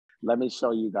let me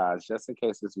show you guys, just in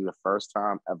case this is your first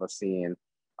time ever seeing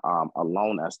a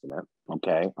loan estimate.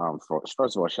 Okay.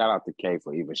 First of all, shout out to Kay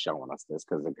for even showing us this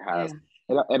because Yeah.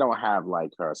 it don't have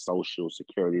like her social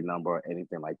security number or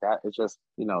anything like that. It's just,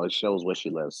 it shows where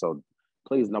she lives. So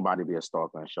please, nobody be a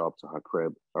stalker and show up to her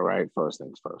crib. All right. First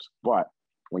things first. But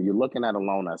when you're looking at a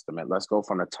loan estimate, let's go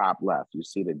from the top left. You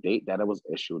see the date that it was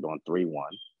issued on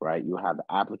 3/1, right? You have the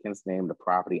applicant's name, the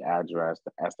property address,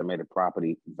 the estimated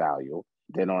property value.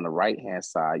 Then on the right-hand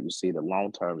side, you see the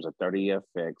loan terms, a 30-year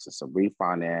fix. It's a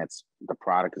refinance. The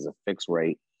product is a fixed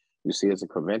rate. You see it's a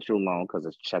conventional loan because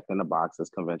it's checked in the box as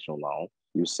conventional loan.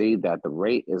 You see that the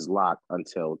rate is locked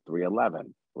until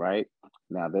 3/11, right?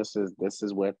 Now this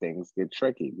is where things get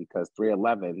tricky because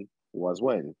 3/11 was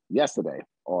when? Yesterday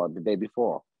or the day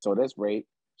before. So this rate,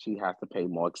 she has to pay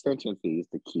more extension fees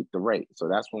to keep the rate. So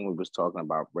that's when we was talking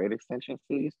about rate extension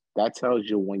fees. That tells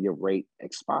you when your rate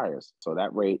expires. So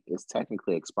that rate is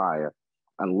technically expired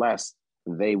unless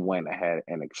they went ahead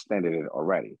and extended it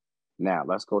already. Now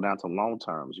let's go down to loan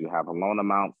terms. You have a loan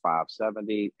amount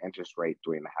 570, interest rate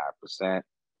 3.5%.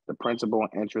 The principal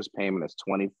and interest payment is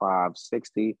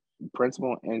 2560.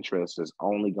 Principal and interest is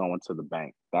only going to the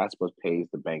bank. That's what pays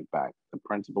the bank back, the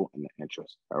principal and the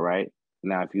interest. All right.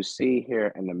 Now, if you see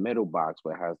here in the middle box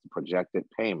where it has the projected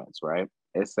payments, right?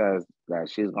 It says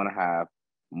that she's going to have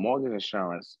mortgage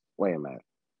insurance. Wait a minute.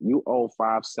 You owe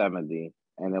 570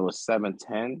 and it was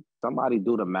 710. Somebody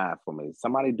do the math for me.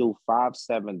 Somebody do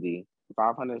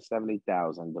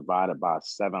 570,000 divided by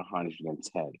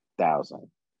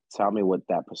 710,000. Tell me what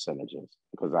that percentage is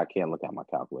because I can't look at my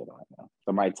calculator right now.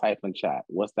 Somebody type in chat.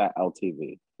 What's that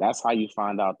LTV? That's how you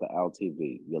find out the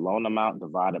LTV. Your loan amount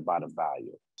divided by the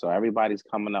value. So everybody's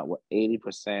coming up with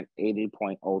 80%,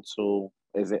 80.02.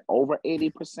 Is it over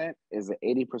 80%? Is it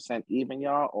 80% even,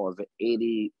 y'all? Or is it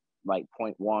 80 like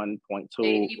 0.1,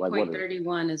 0.2? Like what is it?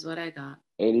 80.31 is what I got.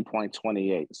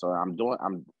 80.28. So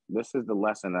this is the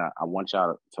lesson that I want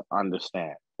y'all to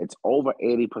understand. It's over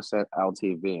 80%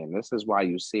 LTV. And this is why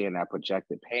you see in that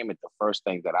projected payment, the first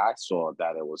thing that I saw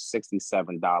that it was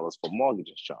 $67 for mortgage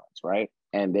insurance, right?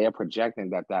 And they're projecting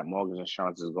that mortgage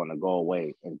insurance is going to go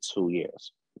away in 2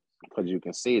 years. Because you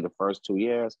can see the first 2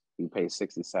 years, you pay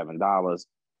 $67.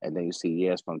 And then you see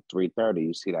years from 330,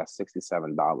 you see that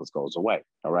 $67 goes away.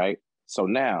 All right. So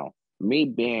now, me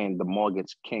being the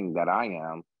mortgage king that I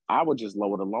am, I would just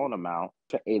lower the loan amount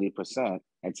to 80%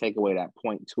 and take away that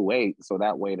 0.28. So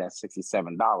that way that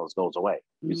 $67 goes away.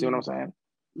 You see what I'm saying?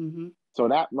 Mm-hmm. So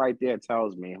that right there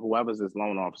tells me whoever's this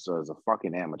loan officer is a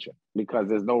fucking amateur because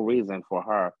there's no reason for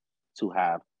her to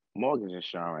have mortgage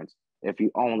insurance if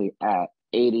you only at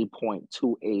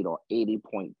 80.28 or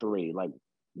 80.3. Like,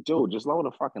 dude, just lower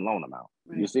the fucking loan amount.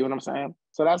 Right. You see what I'm saying?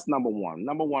 So that's number one.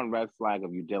 Number one red flag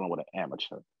of you dealing with an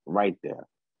amateur right there.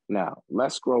 Now,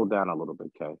 let's scroll down a little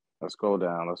bit, okay? Let's go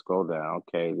down.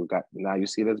 Okay, now you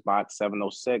see this box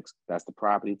 706. That's the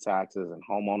property taxes and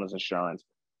homeowners insurance.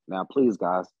 Now, please,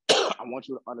 guys, I want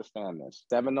you to understand this.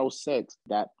 706,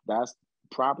 that's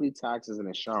property taxes and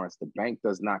insurance. The bank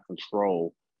does not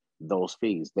control those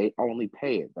fees. They only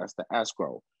pay it. That's the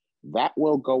escrow. That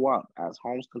will go up as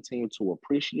homes continue to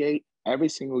appreciate. Every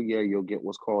single year, you'll get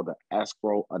what's called the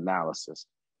escrow analysis.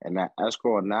 And that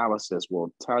escrow analysis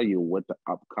will tell you what the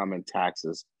upcoming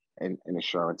taxes and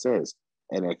insurance is,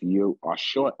 and if you are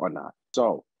short or not.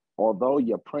 So although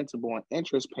your principal and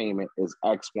interest payment is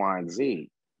X, Y, and Z,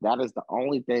 that is the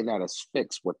only thing that is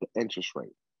fixed with the interest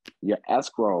rate. Your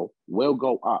escrow will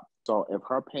go up. So if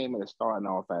her payment is starting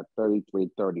off at $33,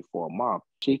 $34 a month,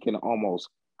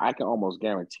 I can almost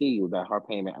guarantee you that her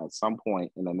payment at some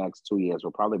point in the next 2 years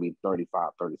will probably be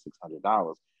 $3,500,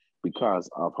 $3,600 because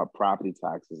of her property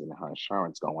taxes and her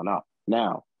insurance going up.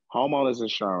 Now, homeowners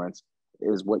insurance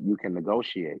is what you can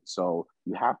negotiate. So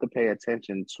you have to pay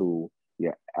attention to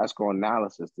your escrow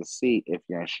analysis to see if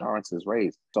your insurance is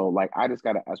raised. So like I just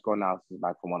got an escrow analysis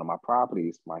back from one of my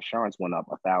properties. My insurance went up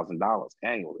 $1,000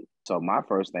 annually. So my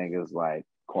first thing is like,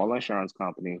 call an insurance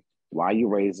company. Why are you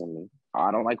raising me?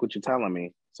 I don't like what you're telling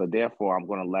me. So therefore, I'm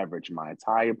going to leverage my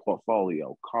entire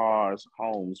portfolio, cars,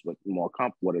 homes with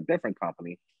with a different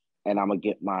company, and I'm going to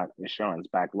get my insurance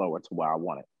back lower to where I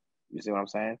want it. You see what I'm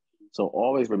saying? So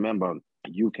always remember,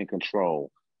 you can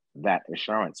control that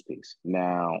insurance piece.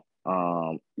 Now,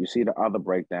 you see the other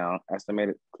breakdown.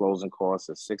 Estimated closing costs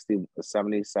is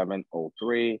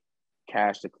 7703.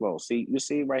 Cash to close. You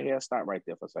see right here. Stop right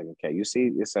there for a second. Okay, you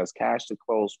see it says cash to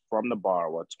close from the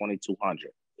borrower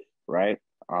 2,200. Right?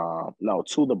 No,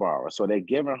 to the borrower. So they're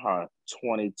giving her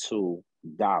 $22,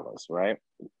 right?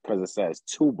 Because it says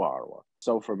to borrower.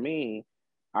 So for me,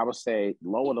 I would say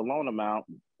lower the loan amount.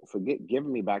 Forget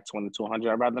giving me back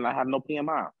 2,200. I'd rather not have no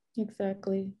PMI.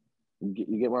 Exactly.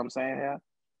 You get what I'm saying here?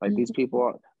 Like these Mhm.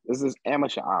 people, this is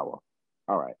amateur hour.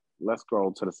 All right, let's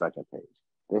go to the second page.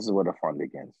 This is where the fun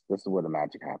begins. This is where the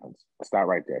magic happens. Start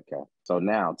right there, Kev. So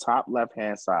now, top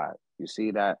left-hand side, you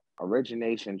see that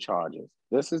origination charges.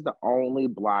 This is the only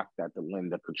block that the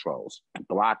lender controls,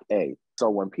 block A. So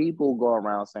when people go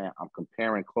around saying, I'm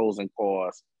comparing closing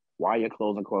costs, why your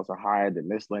closing costs are higher than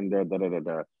this lender, da da da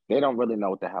da, they don't really know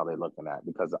what the hell they're looking at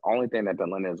because the only thing that the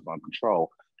lender is going to control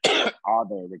are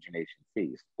the origination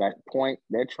fees. That point,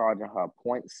 they're charging her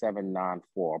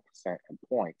 0.794% and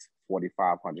points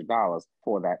 $4,500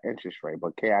 for that interest rate.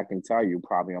 But Kay, I can tell you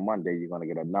probably on Monday you're going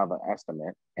to get another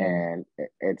estimate, Mm. and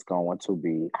it's going to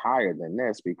be higher than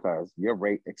this because your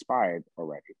rate expired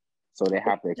already. So they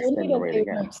have to They told me extend the that rate they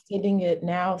were again. extending it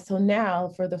now. So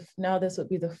now now this would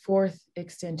be the fourth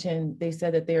extension. They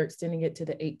said that they're extending it to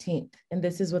the 18th. And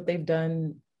this is what they've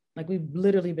done. Like we've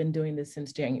literally been doing this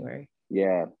since January.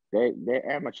 Yeah, they're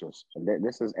amateurs.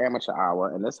 This is amateur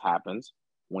hour, and this happens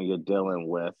when you're dealing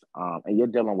with and you're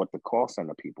dealing with the call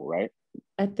center people, right?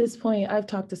 At this point, I've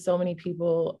talked to so many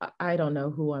people. I don't know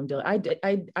who I'm dealing.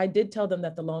 I did tell them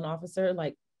that the loan officer,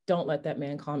 like, don't let that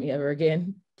man call me ever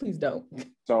again. Please don't.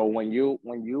 So when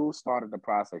you started the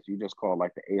process, you just called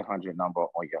like the 800 number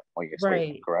on your statement,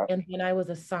 Right. correct? And then I was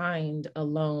assigned a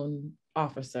loan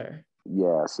officer.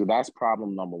 Yeah, see, that's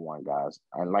problem number one, guys.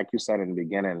 And like you said in the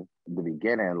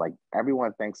beginning, like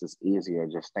everyone thinks it's easier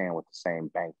just staying with the same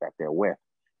bank that they're with.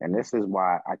 And this is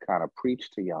why I kind of preach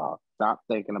to y'all, stop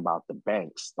thinking about the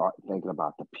banks, start thinking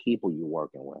about the people you're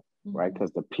working with, right? Mhm.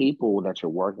 Because the people that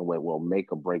you're working with will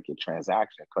make or break your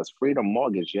transaction. Because Freedom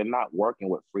Mortgage, you're not working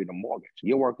with Freedom Mortgage.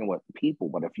 You're working with people.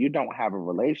 But if you don't have a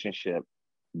relationship,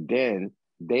 then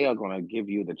they are going to give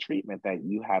you the treatment that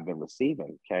you have been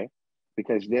receiving, okay?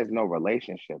 Because there's no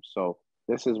relationship. So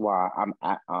this is why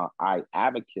I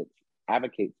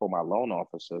advocate for my loan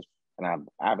officers, and I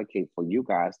advocate for you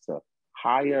guys to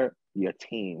hire your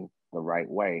team the right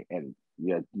way. And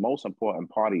your most important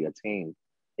part of your team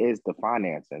is the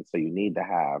financing. So you need to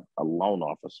have a loan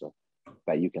officer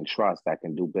that you can trust that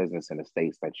can do business in the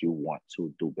states that you want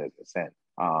to do business in.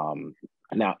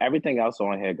 Now, everything else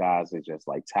on here, guys, is just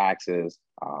like taxes,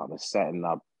 setting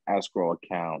up escrow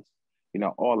accounts,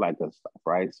 all that good stuff,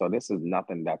 right? So this is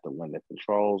nothing that the lender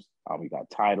controls. We got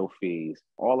title fees.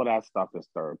 All of that stuff is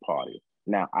third party.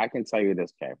 Now, I can tell you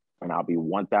this, Kay, and I'll be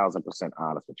 1000%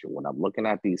 honest with you. When I'm looking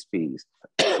at these fees,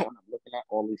 when I'm looking at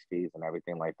all these fees and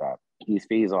everything like that, these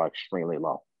fees are extremely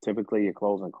low. Typically, your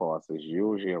closing cost is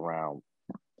usually around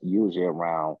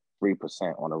 3%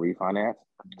 on a refinance.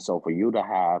 So for you to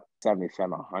have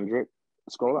 7,700,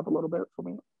 scroll up a little bit for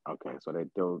me. Okay, so they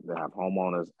have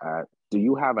homeowners at. Do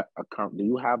you have do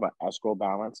you have an escrow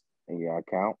balance in your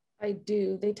account? I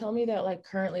do. They tell me that like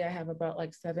currently I have about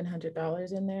like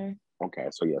 $700 in there. Okay,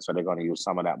 so yeah, so they're going to use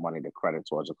some of that money to credit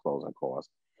towards your closing costs.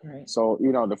 Right. So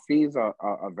the fees are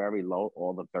very low,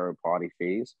 all the third party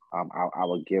fees. I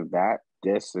would give that.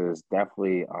 This is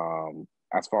definitely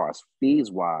as far as fees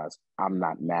wise, I'm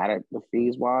not mad at the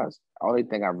fees wise. Only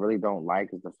thing I really don't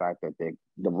like is the fact that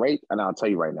the rate, and I'll tell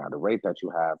you right now, the rate that you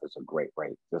have is a great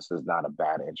rate. This is not a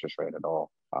bad interest rate at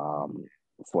all.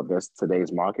 For this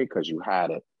today's market because you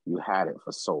had it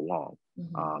for so long.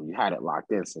 Mm-hmm. You had it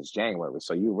locked in since January.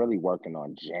 So you're really working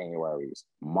on January's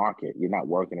market. You're not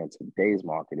working in today's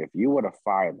market. If you were to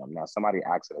fire them, now somebody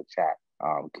asked in the chat,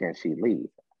 can she leave?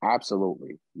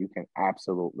 Absolutely. You can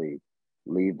absolutely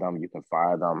leave them. You can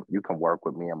fire them. You can work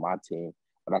with me and my team.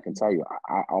 But I can tell you,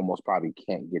 I almost probably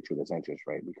can't get you this interest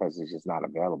rate because it's just not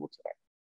available today.